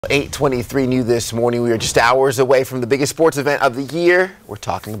8:23 new this morning. We are just hours away from the biggest sports event of the year. We're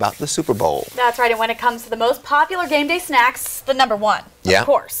talking about the Super Bowl. That's right, and when it comes to the most popular game day snacks, the number one, of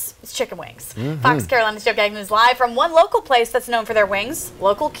course, is chicken wings. Fox Carolina's Joe Gagnon is live from one local place that's known for their wings,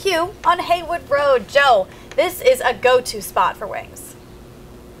 Local Q on Haywood Road. Joe, this is a go-to spot for wings.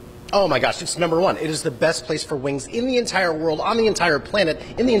 Oh my gosh, it's number one. It is the best place for wings in the entire world, on the entire planet,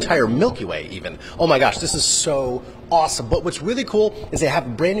 in the entire Milky Way even. Oh my gosh, this is so awesome. But what's really cool is they have a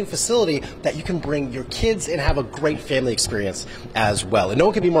brand new facility that you can bring your kids and have a great family experience as well. And no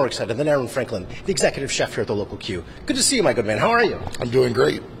one can be more excited than Aaron Franklin, the executive chef here at the Local Q. Good to see you, my good man. How are you? I'm doing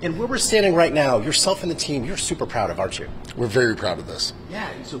great. And where we're standing right now, yourself and the team, you're super proud of, aren't you? We're very proud of this. Yeah,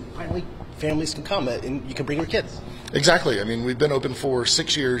 and so finally families can come and you can bring your kids. Exactly. I mean, we've been open for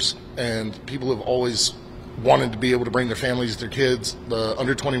 6 years, and people have always wanted to be able to bring their families, their kids, the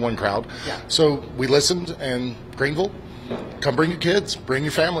under 21 crowd. Yeah. So we listened, and Greenville, come bring your kids, bring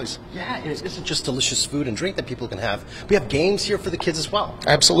your families. Yeah, and it isn't just delicious food and drink that people can have. We have games here for the kids as well.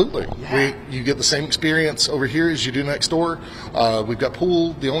 Absolutely. Yeah. You get the same experience over here as you do next door. We've got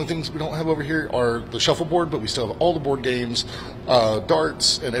pool. The only things we don't have over here are the shuffleboard, but we still have all the board games,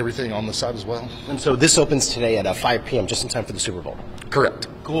 darts, and everything on the side as well. And so this opens today at 5 p.m. just in time for the Super Bowl. Correct.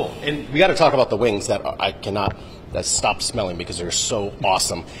 Cool. And we got to talk about the wings that I cannot stop smelling because they're so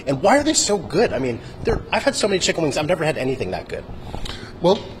awesome. And why are they so good? I mean, I've had so many chicken wings. I've never had anything that good.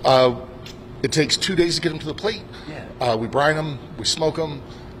 Well, it takes 2 days to get them to the plate. Yeah. We brine them, we smoke them,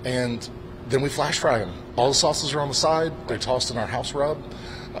 and then we flash fry them. All the sauces are on the side. They're tossed in our house rub.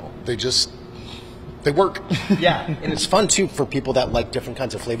 They work. Yeah, and it's fun, too, for people that like different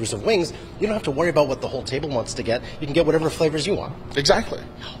kinds of flavors of wings. You don't have to worry about what the whole table wants to get. You can get whatever flavors you want. Exactly.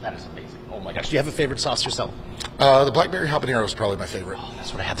 Oh, that is amazing. Oh, my gosh. Do you have a favorite sauce yourself? The blackberry habanero is probably my favorite. Oh,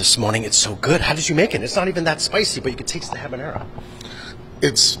 that's what I had this morning. It's so good. How did you make it? It's not even that spicy, but you can taste the habanero.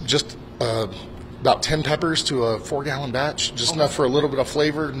 It's just about 10 peppers to a 4-gallon batch, just enough for a little bit of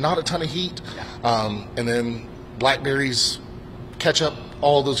flavor, not a ton of heat. Yeah. And then blackberries, ketchup,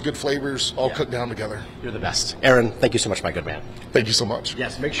 all those good flavors all cooked down together. You're the best. Aaron, thank you so much, my good man. Thank you so much.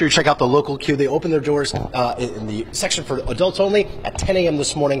 Yes, make sure you check out the Local Q. They open their doors in the section for adults only at 10 a.m.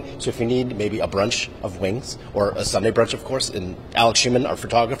 this morning. So if you need maybe a brunch of wings, or a Sunday brunch, of course, and Alex Schumann, our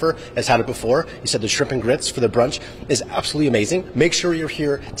photographer, has had it before. He said the shrimp and grits for the brunch is absolutely amazing. Make sure you're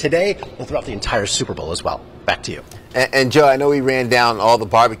here today and throughout the entire Super Bowl as well. Back to you. And Joe, I know we ran down all the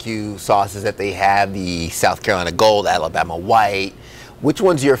barbecue sauces that they have, the South Carolina Gold, Alabama White. Which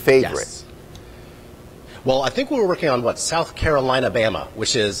one's your favorite? Yes. Well, I think we were working on South Carolina Bama,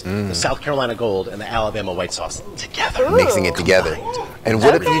 which is the South Carolina Gold and the Alabama White sauce together. Ooh. Mixing it together. And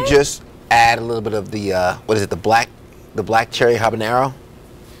what if you just add a little bit of the what is it, the black cherry habanero?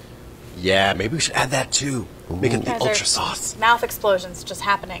 Yeah, maybe we should add that too. Make it the ultra sauce. Mouth explosions just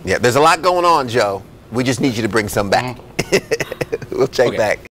happening. Yeah, there's a lot going on, Joe. We just need you to bring some back. We'll check back.